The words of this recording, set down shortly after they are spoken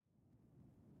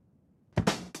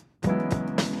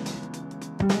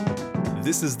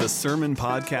This is the Sermon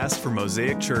Podcast for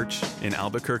Mosaic Church in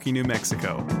Albuquerque, New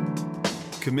Mexico.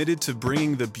 Committed to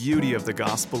bringing the beauty of the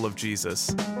gospel of Jesus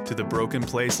to the broken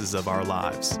places of our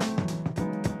lives.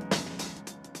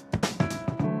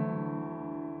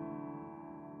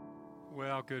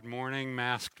 Well, good morning,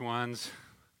 masked ones.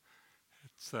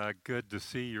 It's good to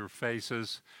see your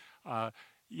faces.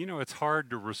 It's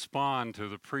hard to respond to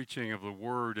the preaching of the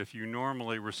word if you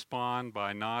normally respond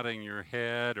by nodding your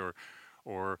head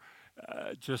or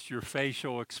just your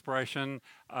facial expression.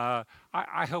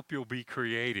 I hope you'll be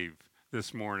creative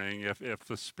this morning. If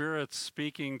the Spirit's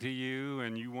speaking to you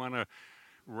and you want to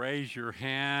raise your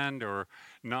hand or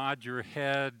nod your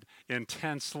head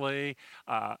intensely,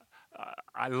 I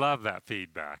love that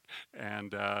feedback.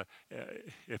 And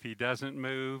if he doesn't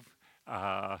move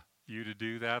you to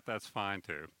do that, that's fine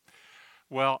too.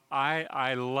 Well,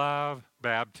 I love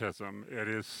baptism. It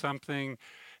is something,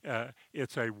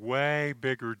 it's a way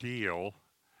bigger deal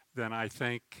than I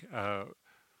think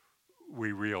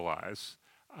we realize.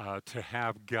 To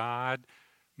have God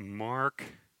mark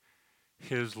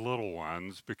his little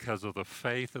ones because of the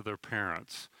faith of their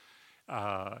parents.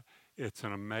 It's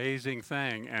an amazing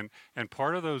thing. And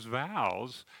part of those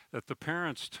vows that the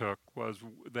parents took was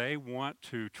they want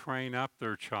to train up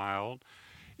their child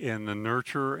in the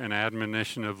nurture and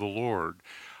admonition of the Lord.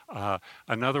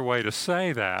 Another way to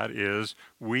say that is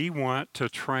we want to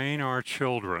train our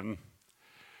children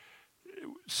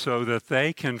so that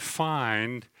they can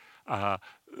find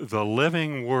the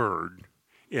living word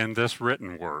in this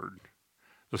written word,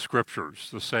 the scriptures,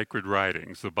 the sacred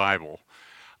writings, the Bible.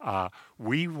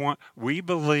 We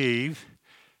believe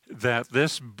that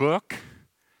this book,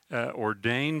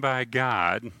 ordained by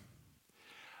God,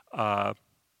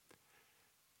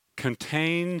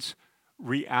 contains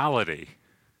reality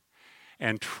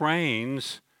and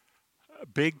trains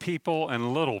big people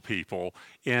and little people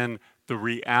in the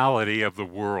reality of the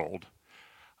world.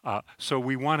 So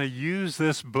we want to use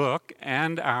this book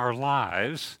and our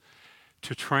lives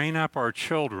to train up our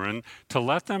children, to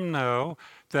let them know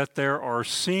that there are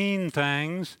seen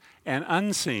things and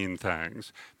unseen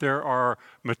things. There are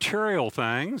material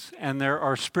things and there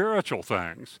are spiritual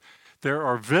things. There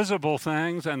are visible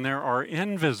things and there are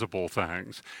invisible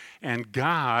things. And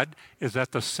God is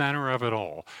at the center of it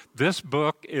all. This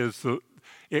book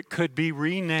it could be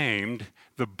renamed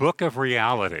the Book of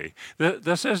Reality.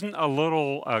 This isn't a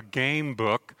little game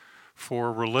book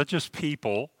for religious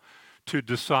people to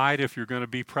decide if you're going to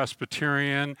be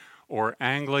Presbyterian or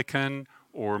Anglican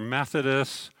or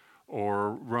Methodist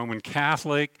or Roman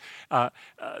Catholic.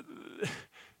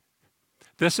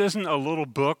 This isn't a little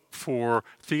book for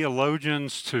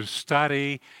theologians to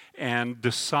study and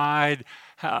decide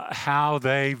how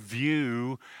they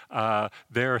view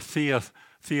their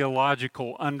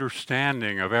theological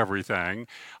understanding of everything.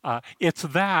 It's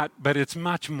that, but it's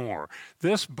much more.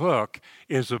 This book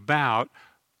is about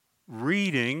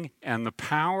reading and the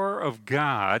power of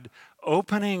God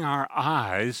opening our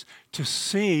eyes to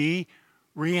see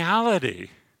reality.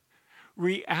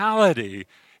 Reality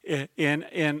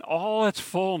in all its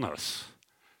fullness.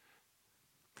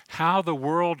 How the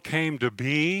world came to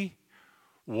be,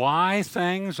 why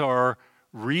things are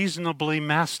reasonably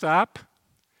messed up,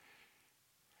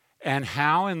 and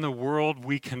how in the world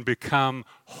we can become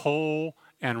whole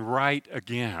and right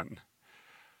again.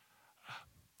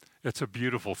 It's a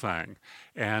beautiful thing.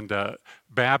 And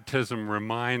baptism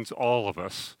reminds all of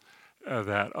us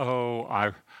that,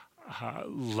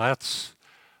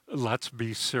 let's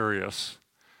be serious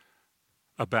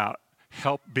about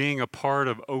being a part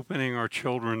of opening our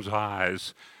children's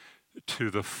eyes to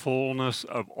the fullness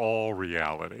of all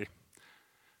reality,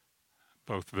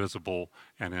 both visible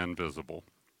and invisible.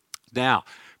 Now,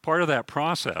 part of that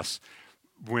process,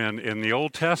 when in the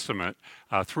Old Testament,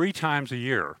 3 times a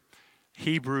year,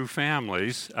 Hebrew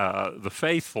families, the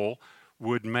faithful,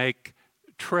 would make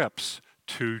trips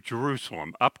to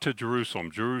Jerusalem, up to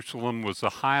Jerusalem. Jerusalem was the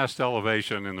highest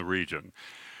elevation in the region.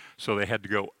 So they had to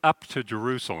go up to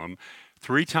Jerusalem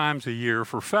 3 times a year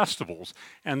for festivals.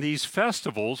 And these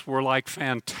festivals were like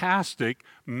fantastic,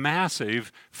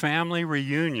 massive family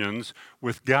reunions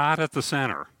with God at the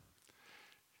center.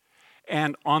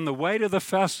 And on the way to the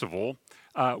festival,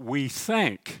 we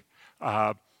think,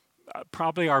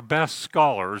 probably our best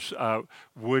scholars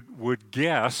would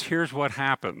guess, here's what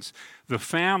happens. The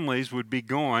families would be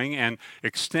going, and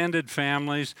extended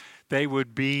families, they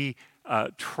would be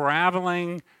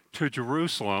traveling to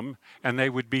Jerusalem, and they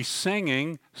would be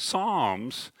singing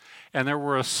psalms. And there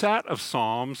were a set of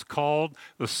psalms called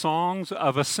the Songs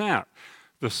of Ascent,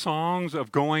 the songs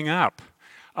of going up,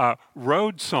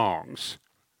 road songs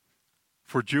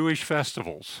for Jewish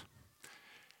festivals.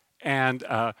 And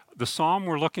the psalm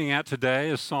we're looking at today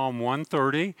is Psalm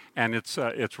 130, and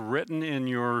it's written in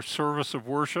your service of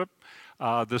worship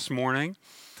this morning.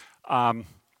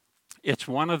 It's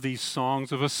one of these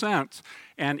songs of ascent.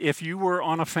 And if you were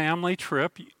on a family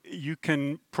trip, you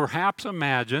can perhaps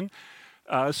imagine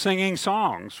singing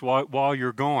songs while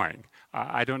you're going.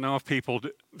 I don't know if people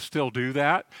still do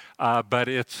that, but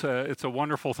it's a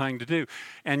wonderful thing to do.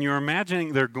 And you're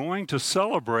imagining they're going to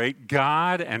celebrate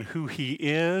God and who He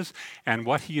is and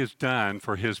what He has done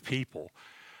for His people.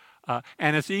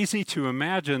 And it's easy to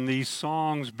imagine these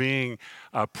songs being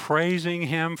praising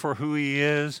Him for who He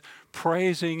is,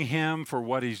 praising Him for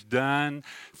what He's done,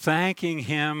 thanking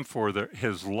Him for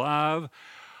His love.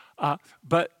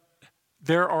 But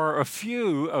there are a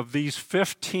few of these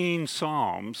 15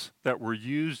 psalms that were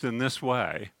used in this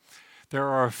way. There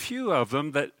are a few of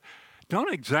them that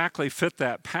don't exactly fit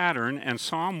that pattern, and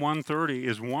Psalm 130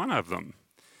 is one of them.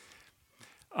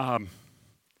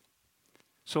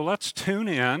 So let's tune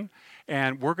in,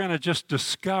 and we're going to just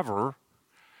discover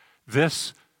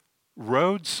this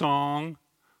road song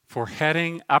for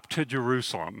heading up to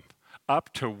Jerusalem,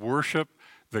 up to worship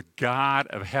the God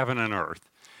of heaven and earth.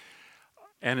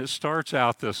 And it starts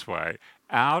out this way: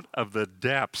 out of the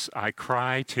depths I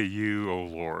cry to you, O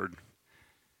Lord.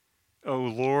 O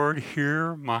Lord,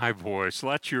 hear my voice.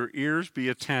 Let your ears be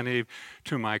attentive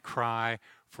to my cry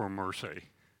for mercy.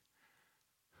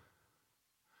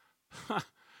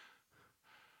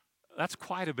 That's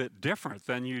quite a bit different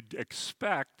than you'd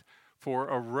expect for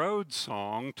a road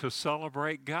song to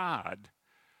celebrate God.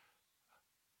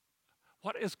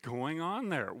 What is going on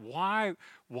there? Why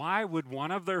would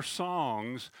one of their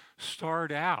songs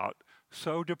start out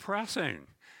so depressing?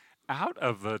 Out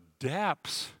of the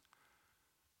depths,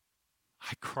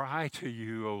 I cry to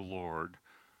you, O Lord.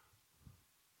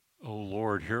 O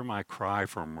Lord, hear my cry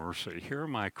for mercy. Hear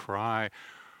my cry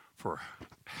for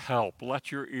help.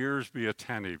 Let your ears be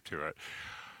attentive to it.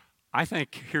 I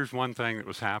think here's one thing that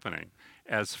was happening.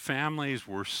 As families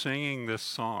were singing this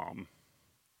psalm,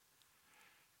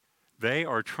 they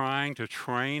are trying to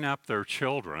train up their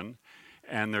children,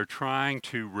 and they're trying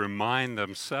to remind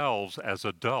themselves as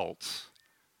adults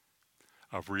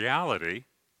of reality,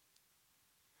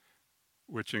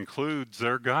 which includes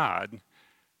their God.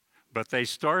 But they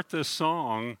start this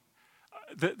song.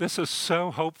 This is so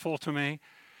hopeful to me.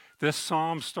 This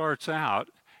psalm starts out,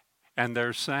 and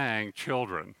they're saying,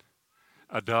 children,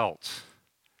 adults,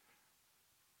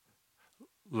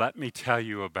 let me tell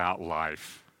you about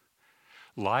life.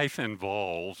 Life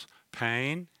involves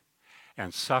pain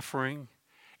and suffering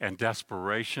and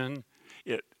desperation.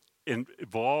 It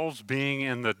involves being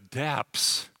in the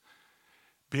depths,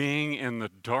 being in the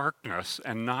darkness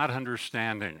and not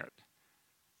understanding it.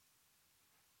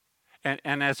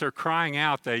 And as they're crying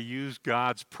out, they use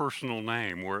God's personal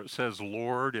name, where it says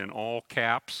Lord in all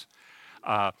caps.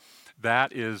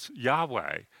 That is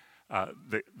Yahweh,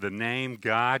 the name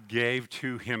God gave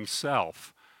to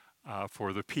Himself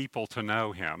for the people to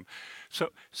know Him.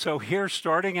 So here,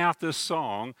 starting out this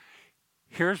song,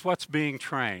 here's what's being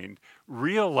trained.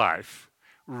 Real life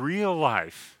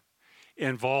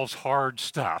involves hard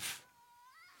stuff.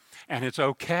 And it's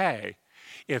okay.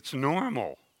 It's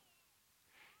normal.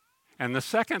 And the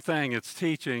second thing it's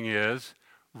teaching is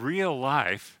real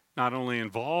life not only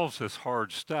involves this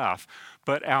hard stuff,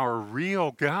 but our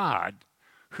real God,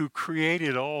 who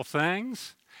created all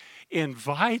things,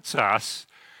 invites us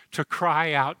to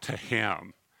cry out to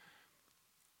Him.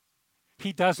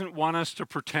 He doesn't want us to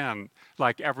pretend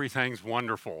like everything's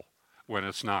wonderful when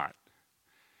it's not.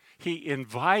 He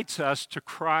invites us to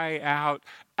cry out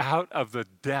of the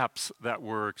depths that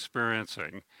we're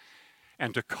experiencing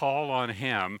and to call on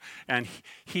Him. And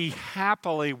He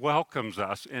happily welcomes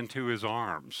us into His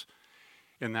arms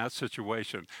in that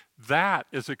situation. That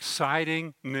is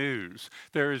exciting news.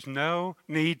 There is no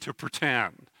need to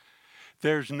pretend.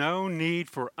 There's no need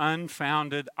for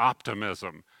unfounded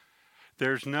optimism.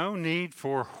 There's no need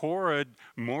for horrid,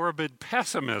 morbid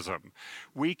pessimism.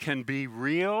 We can be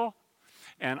real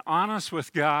and honest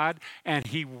with God, and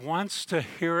He wants to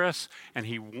hear us, and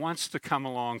He wants to come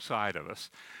alongside of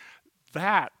us.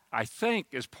 That, I think,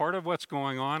 is part of what's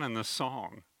going on in this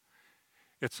song.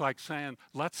 It's like saying,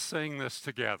 let's sing this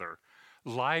together.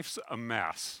 Life's a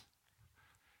mess,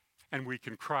 and we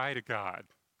can cry to God,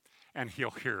 and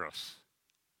He'll hear us.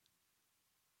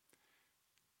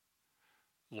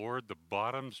 Lord, the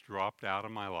bottom's dropped out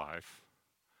of my life.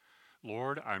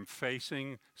 Lord, I'm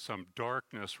facing some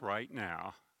darkness right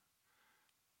now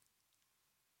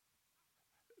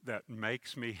that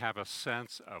makes me have a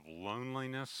sense of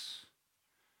loneliness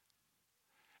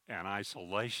and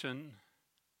isolation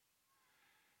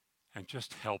and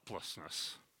just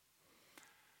helplessness.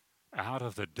 Out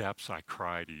of the depths I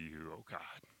cry to you, O God.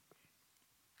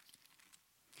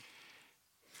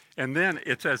 And then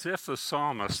it's as if the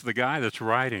psalmist, the guy that's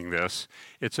writing this,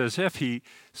 it's as if he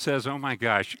says, oh my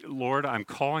gosh, Lord, I'm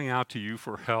calling out to you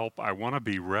for help. I want to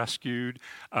be rescued.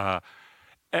 And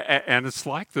it's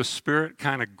like the Spirit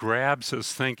kind of grabs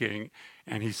his thinking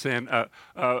and he's saying,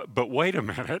 but wait a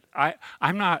minute,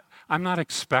 I'm not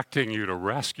expecting you to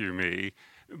rescue me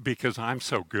because I'm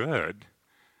so good.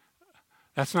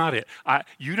 That's not it.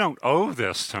 You don't owe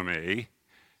this to me.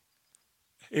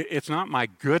 It's not my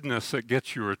goodness that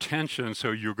gets your attention,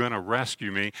 so you're going to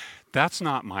rescue me. That's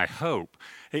not my hope.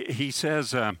 He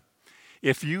says,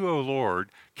 if you, O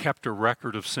Lord, kept a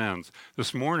record of sins.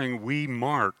 This morning we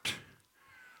marked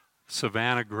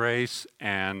Savannah Grace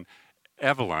and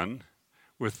Evelyn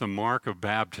with the mark of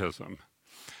baptism.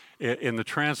 In the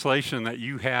translation that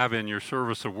you have in your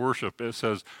service of worship, it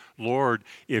says, Lord,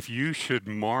 if you should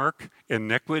mark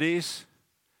iniquities,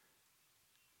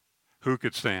 who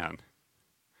could stand?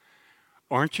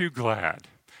 Aren't you glad?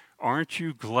 Aren't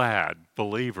you glad,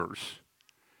 believers,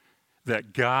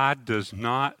 that God does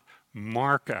not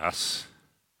mark us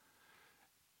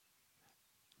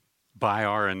by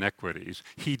our iniquities?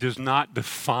 He does not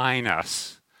define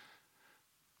us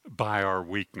by our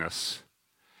weakness.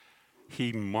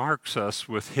 He marks us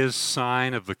with his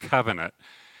sign of the covenant,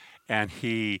 and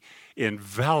he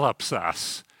envelops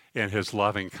us in his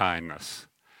loving kindness.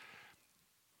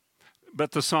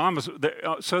 But the psalmist,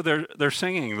 so they're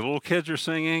singing, the little kids are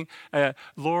singing,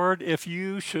 Lord, if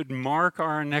you should mark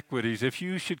our iniquities, if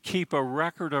you should keep a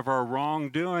record of our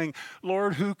wrongdoing,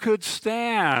 Lord, who could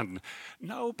stand?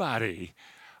 Nobody.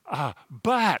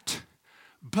 But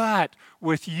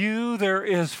with you there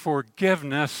is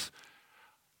forgiveness,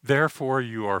 therefore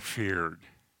you are feared.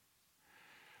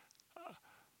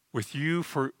 With you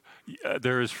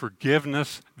there is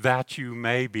forgiveness that you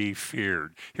may be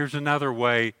feared. Here's another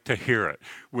way to hear it.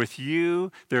 With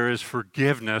you there is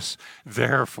forgiveness,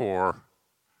 therefore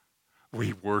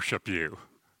we worship you.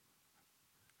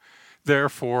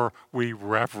 Therefore we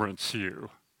reverence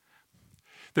you.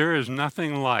 There is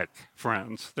nothing like,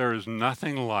 friends, there is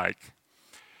nothing like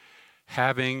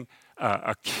having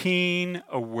a keen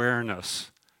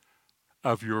awareness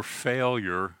of your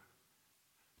failure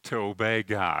to obey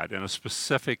God in a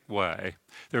specific way.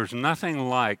 There's nothing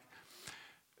like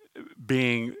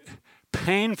being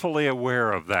painfully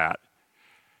aware of that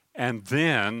and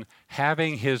then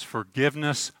having his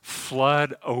forgiveness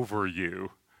flood over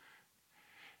you.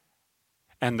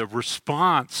 And the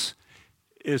response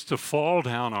is to fall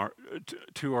down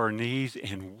to our knees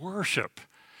in worship.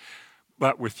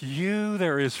 But with you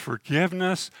there is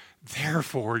forgiveness,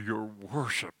 therefore you're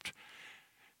worshiped.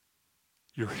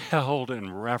 You're held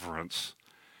in reverence.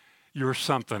 You're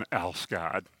something else,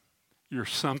 God. You're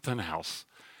something else.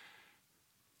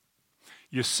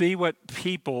 You see what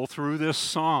people through this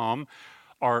psalm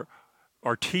are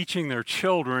teaching their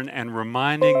children and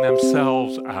reminding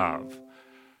themselves of.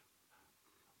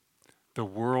 The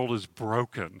world is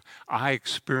broken. I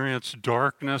experience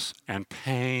darkness and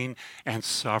pain and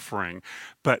suffering.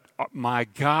 But my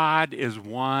God is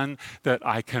one that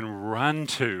I can run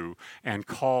to and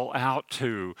call out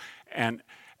to and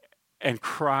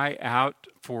cry out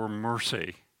for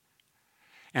mercy.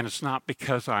 And it's not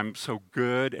because I'm so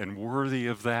good and worthy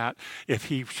of that. If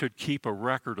he should keep a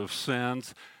record of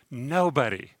sins,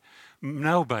 nobody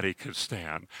could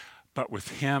stand. But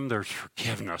with him, there's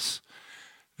forgiveness.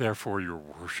 Therefore, you're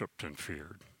worshiped and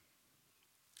feared.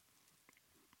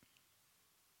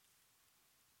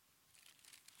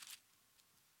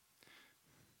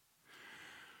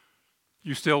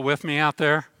 You still with me out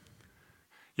there?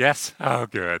 Yes? Oh,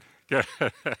 good. Good.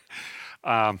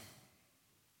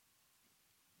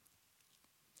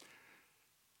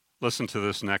 Listen to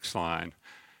this next line.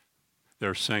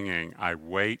 They're singing, I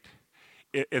wait.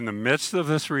 In the midst of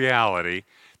this reality,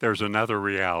 there's another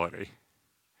reality.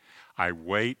 I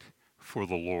wait for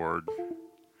the Lord.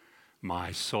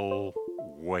 My soul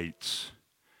waits.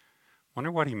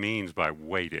 Wonder what he means by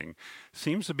waiting.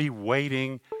 Seems to be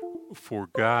waiting for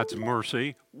God's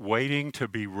mercy, waiting to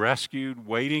be rescued,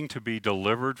 waiting to be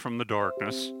delivered from the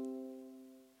darkness.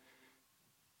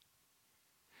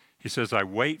 He says, I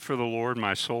wait for the Lord,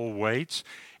 my soul waits,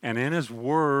 and in his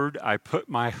word I put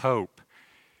my hope.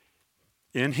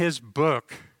 In his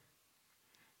book,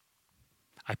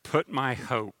 I put my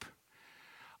hope.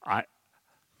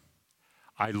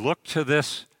 I look to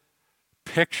this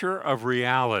picture of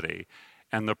reality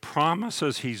and the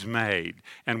promises he's made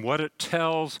and what it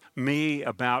tells me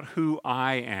about who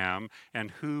I am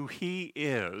and who he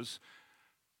is.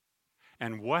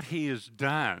 and what he has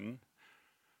done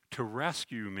to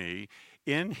rescue me.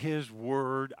 In his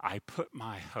word, I put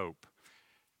my hope.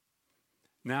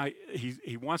 Now,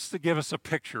 he wants to give us a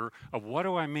picture of what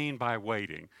do I mean by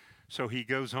waiting. So he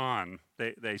goes on.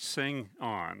 They sing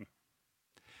on.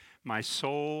 My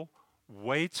soul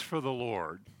waits for the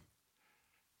Lord.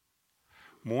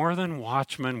 More than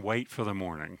watchmen wait for the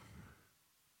morning.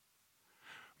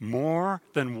 More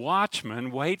than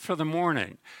watchmen wait for the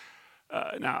morning.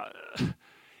 Now,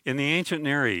 in the ancient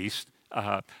Near East,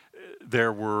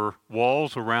 there were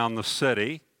walls around the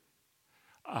city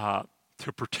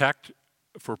for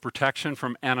protection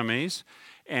from enemies.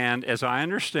 And as I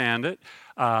understand it,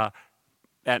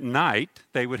 at night,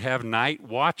 they would have night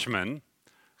watchmen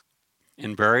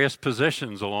in various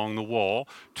positions along the wall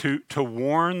to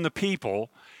warn the people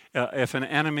if an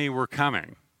enemy were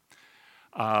coming.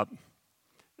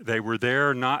 They were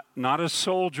there not as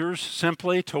soldiers,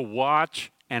 simply to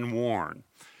watch and warn.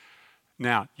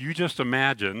 Now, you just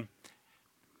imagine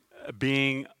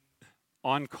being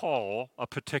on call a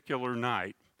particular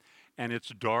night, and it's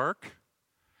dark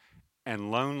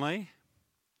and lonely.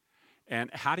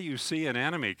 And how do you see an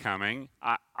enemy coming?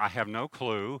 I have no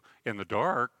clue. In the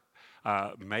dark,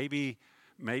 maybe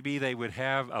they would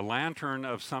have a lantern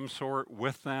of some sort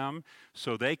with them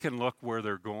so they can look where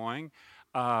they're going.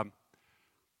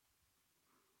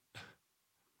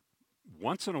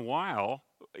 Once in a while,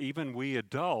 even we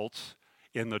adults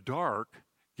in the dark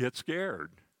get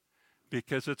scared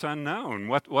because it's unknown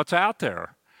what's out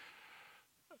there.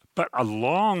 But a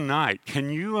long night,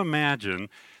 can you imagine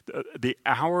the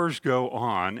hours go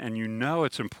on and you know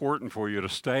it's important for you to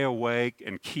stay awake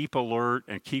and keep alert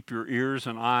and keep your ears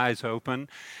and eyes open?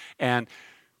 And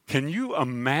can you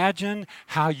imagine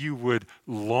how you would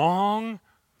long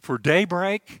for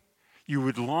daybreak? You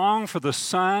would long for the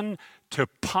sun to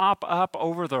pop up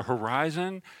over the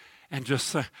horizon and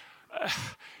just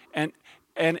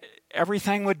and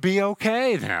everything would be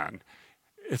okay then.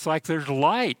 It's like there's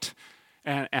light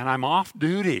and I'm off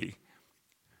duty.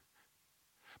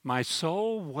 My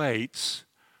soul waits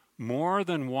more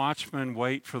than watchmen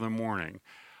wait for the morning.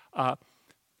 I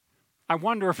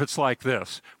wonder if it's like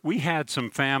this. We had some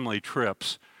family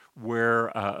trips where,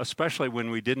 especially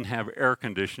when we didn't have air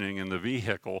conditioning in the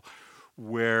vehicle,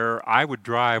 where I would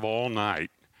drive all night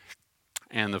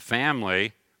and the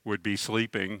family would be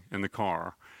sleeping in the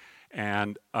car.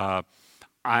 And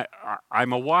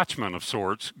I'm a watchman of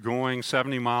sorts, going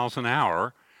 70 miles an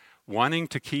hour, wanting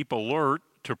to keep alert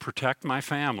to protect my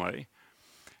family.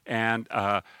 And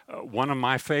one of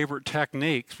my favorite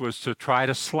techniques was to try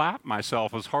to slap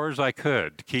myself as hard as I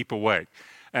could to keep awake.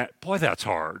 Boy, that's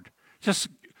hard. Just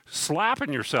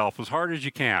slapping yourself as hard as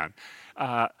you can.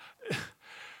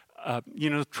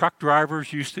 Truck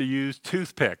drivers used to use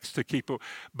toothpicks to keep,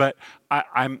 but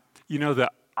the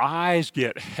eyes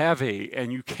get heavy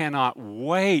and you cannot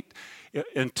wait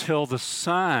until the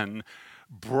sun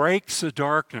breaks the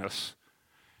darkness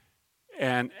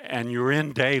and you're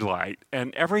in daylight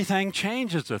and everything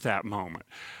changes at that moment.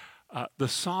 The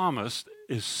psalmist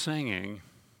is singing,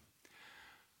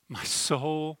 my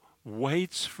soul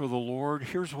waits for the Lord.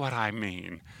 Here's what I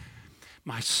mean.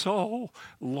 My soul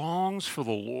longs for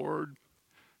the Lord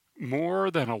more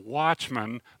than a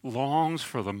watchman longs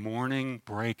for the morning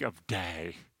break of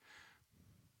day.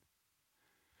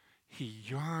 He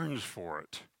yearns for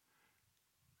it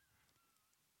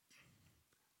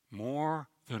more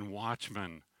than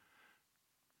watchmen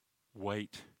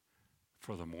wait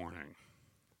for the morning.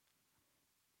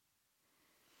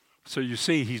 So you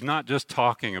see, he's not just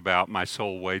talking about my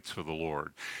soul waits for the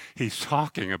Lord. He's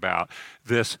talking about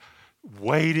this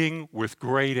waiting with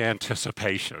great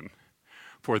anticipation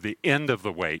for the end of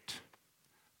the wait.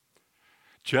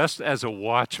 Just as a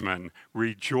watchman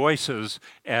rejoices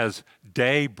as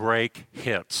daybreak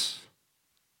hits,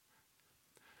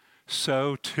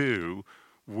 so too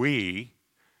we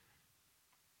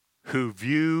who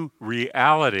view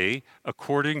reality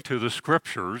according to the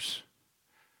Scriptures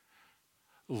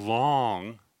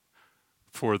long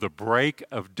for the break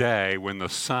of day when the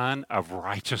sun of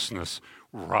righteousness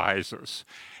rises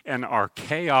and our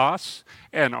chaos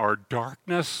and our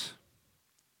darkness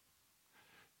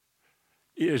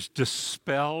is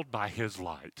dispelled by his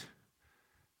light.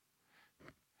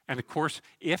 And of course,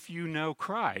 if you know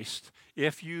Christ,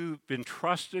 if you've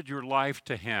entrusted your life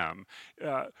to him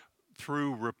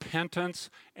through repentance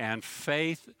and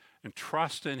faith and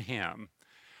trust in him,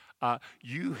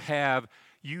 you have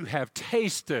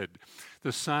tasted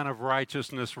the Son of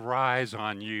Righteousness rise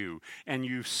on you, and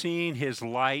you've seen his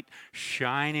light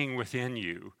shining within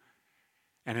you.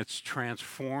 and it's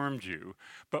transformed you.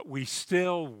 But we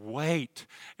still wait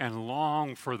and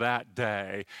long for that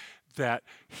day that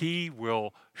he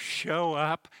will show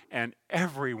up and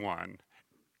everyone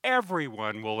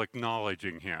will acknowledge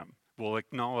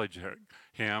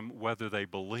him whether they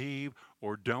believe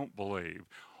or don't believe.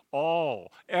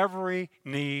 Every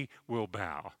knee will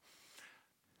bow.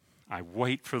 I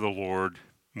wait for the Lord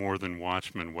more than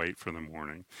watchmen wait for the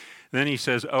morning. Then he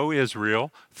says, O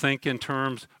Israel, think in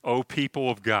terms, O people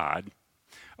of God.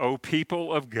 O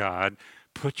people of God,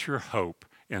 put your hope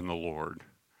in the Lord.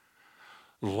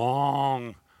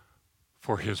 Long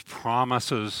for his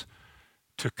promises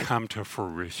to come to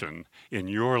fruition in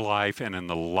your life and in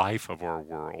the life of our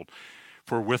world.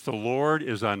 For with the Lord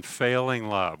is unfailing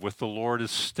love. With the Lord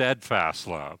is steadfast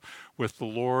love. With the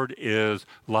Lord is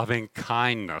loving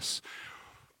kindness.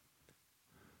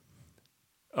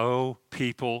 O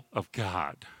people of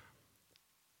God,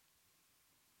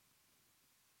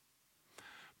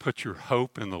 put your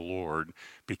hope in the Lord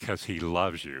because he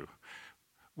loves you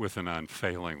with an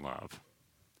unfailing love.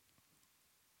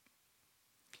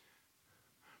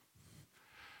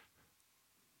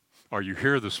 Are you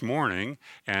here this morning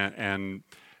and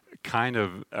kind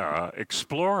of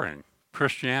exploring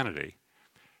Christianity?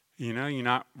 You know, you're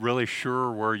not really sure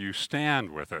where you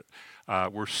stand with it.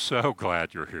 We're so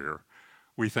glad you're here.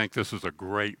 We think this is a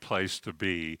great place to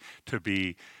be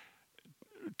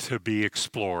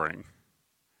exploring,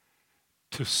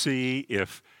 to see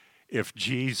if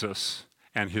Jesus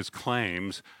and his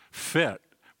claims fit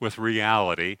with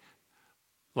reality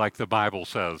like the Bible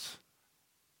says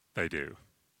they do.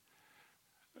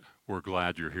 We're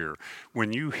glad you're here.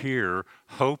 When you hear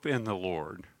hope in the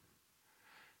Lord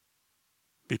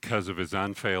because of his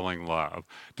unfailing love,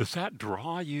 does that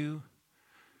draw you?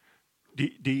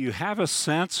 Do you have a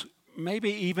sense,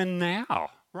 maybe even now,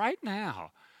 right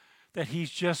now, that he's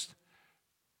just,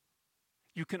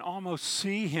 you can almost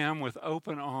see him with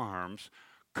open arms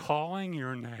calling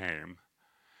your name,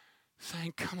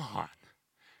 saying, come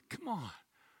on,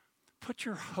 put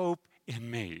your hope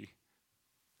in me.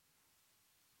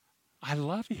 I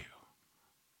love you.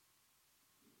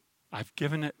 I've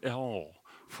given it all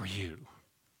for you.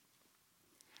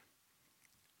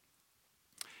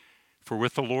 For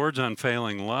with the Lord's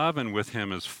unfailing love and with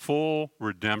him is full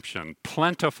redemption,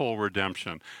 plentiful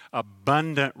redemption,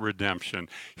 abundant redemption.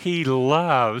 He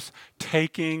loves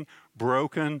taking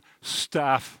broken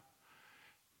stuff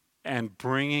and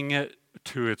bringing it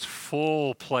to its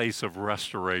full place of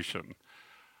restoration.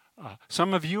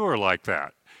 Some of you are like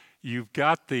that. You've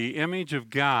got the image of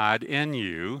God in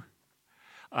you,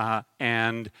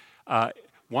 and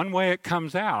one way it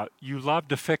comes out, you love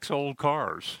to fix old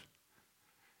cars.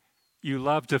 You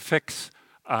love to fix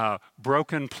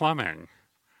broken plumbing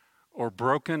or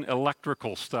broken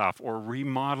electrical stuff or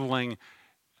remodeling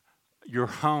your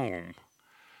home.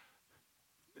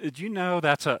 Did you know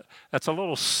that's a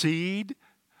little seed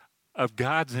of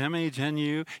God's image in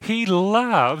you? He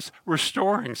loves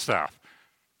restoring stuff.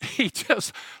 He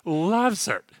just loves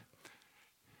it.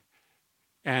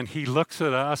 And he looks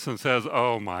at us and says,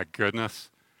 oh my goodness,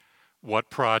 what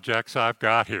projects I've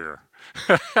got here.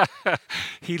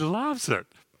 He loves it.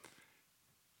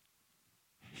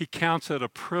 He counts it a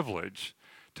privilege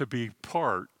to be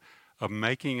part of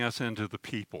making us into the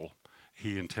people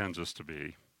he intends us to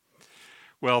be.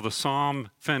 Well, the psalm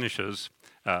finishes,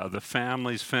 the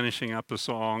family's finishing up the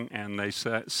song, and they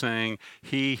saying,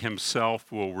 he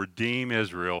himself will redeem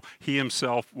Israel. He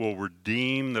himself will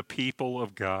redeem the people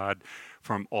of God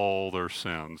from all their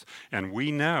sins. And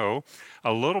we know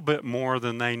a little bit more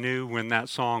than they knew when that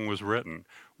song was written.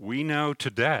 We know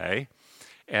today,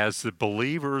 as the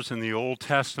believers in the Old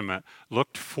Testament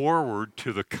looked forward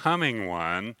to the coming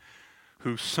one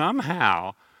who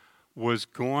somehow was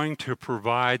going to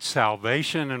provide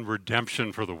salvation and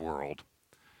redemption for the world.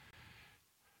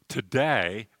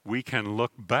 Today, we can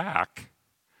look back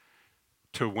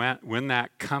to when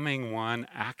that coming one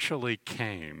actually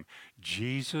came,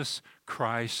 Jesus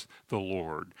Christ the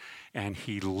Lord. And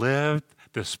he lived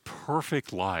this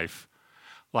perfect life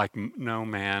like no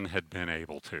man had been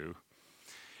able to.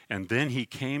 And then he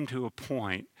came to a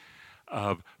point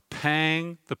of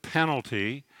paying the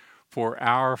penalty for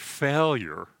our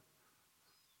failure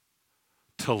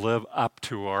to live up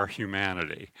to our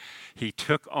humanity. He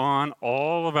took on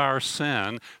all of our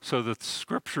sin so that the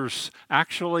scriptures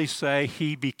actually say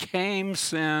he became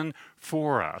sin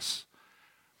for us.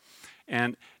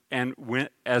 And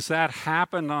as that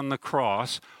happened on the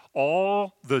cross,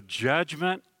 all the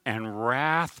judgment and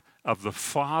wrath of the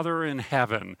Father in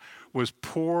heaven was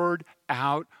poured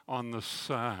out on the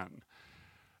Son.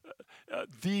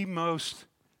 The most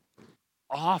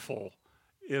awful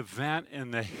event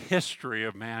in the history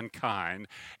of mankind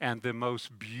and the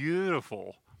most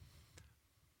beautiful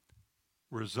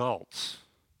results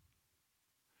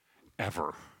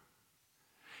ever.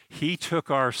 He took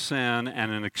our sin,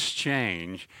 and in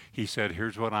exchange, he said,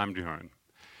 here's what I'm doing.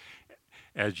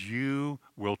 As you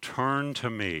will turn to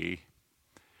me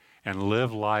and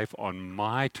live life on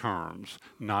my terms,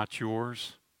 not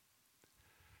yours,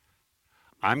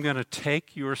 I'm going to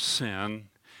take your sin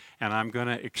and I'm going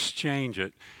to exchange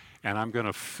it, and I'm going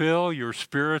to fill your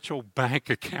spiritual bank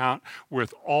account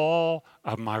with all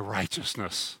of my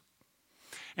righteousness.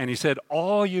 And he said,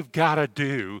 all you've got to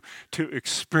do to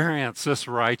experience this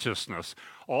righteousness,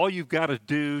 all you've got to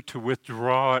do to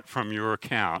withdraw it from your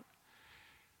account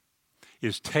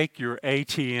is take your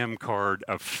ATM card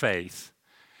of faith.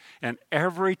 And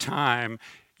every time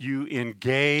you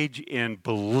engage in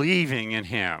believing in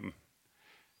him,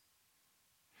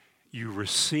 you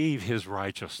receive his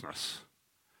righteousness.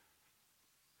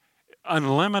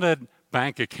 Unlimited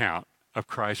bank account of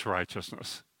Christ's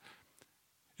righteousness.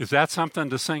 Is that something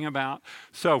to sing about?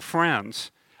 So,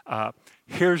 friends,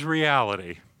 here's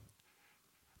reality.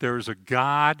 There is a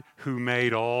God who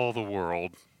made all the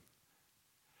world,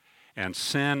 and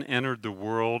sin entered the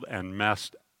world and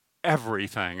messed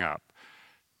everything up.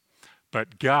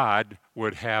 But God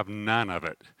would have none of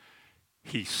it.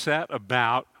 He set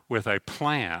about with a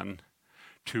plan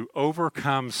to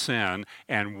overcome sin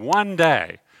and one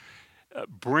day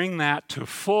bring that to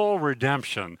full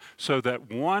redemption, so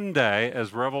that one day,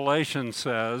 as Revelation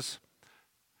says,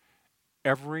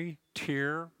 every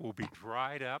tear will be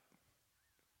dried up,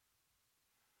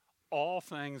 all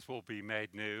things will be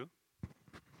made new,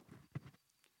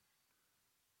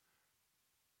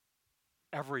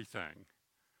 everything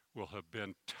will have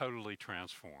been totally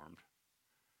transformed.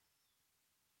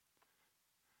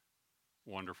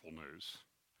 Wonderful news.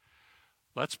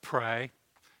 Let's pray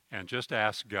and just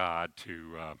ask God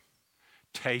to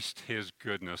taste his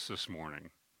goodness this morning.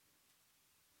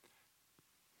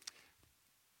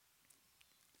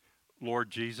 Lord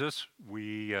Jesus,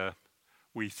 we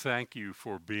thank you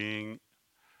for being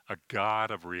a God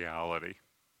of reality.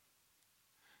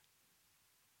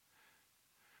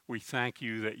 We thank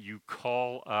you that you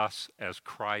call us as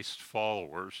Christ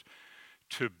followers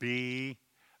to be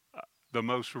the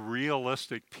most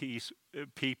realistic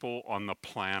people on the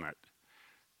planet.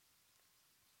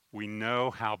 We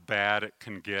know how bad it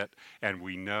can get, and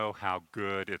we know how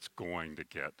good it's going to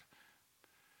get.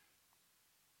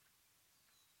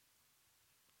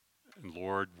 And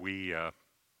Lord, we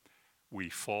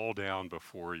fall down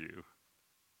before you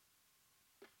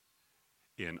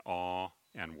in awe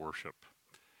and worship.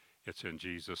 It's in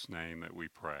Jesus' name that we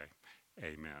pray.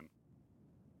 Amen.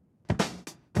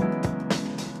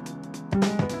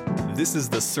 This is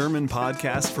the Sermon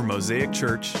Podcast for Mosaic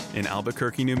Church in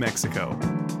Albuquerque, New Mexico.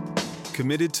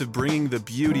 Committed to bringing the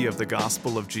beauty of the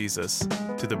gospel of Jesus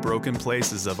to the broken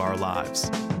places of our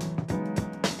lives.